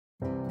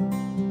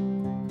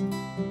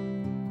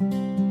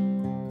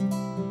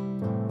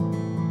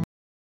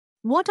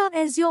What are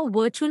Azure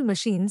virtual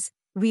machines,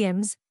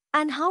 VMs,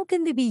 and how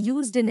can they be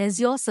used in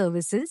Azure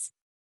services?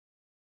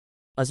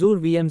 Azure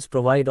VMs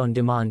provide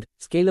on-demand,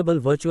 scalable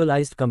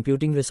virtualized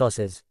computing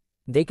resources.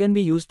 They can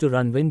be used to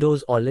run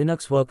Windows or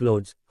Linux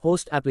workloads,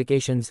 host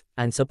applications,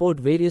 and support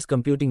various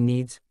computing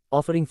needs,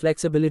 offering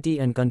flexibility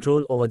and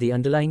control over the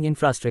underlying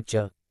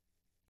infrastructure.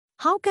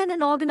 How can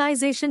an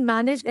organization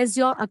manage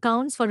Azure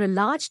accounts for a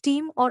large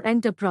team or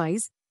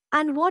enterprise,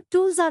 and what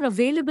tools are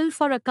available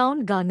for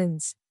account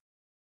governance?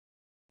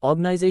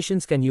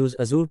 Organizations can use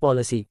Azure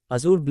Policy,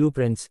 Azure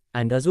Blueprints,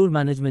 and Azure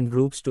Management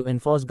Groups to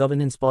enforce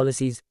governance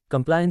policies,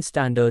 compliance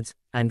standards,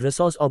 and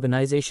resource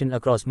organization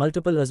across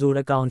multiple Azure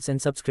accounts and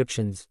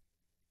subscriptions.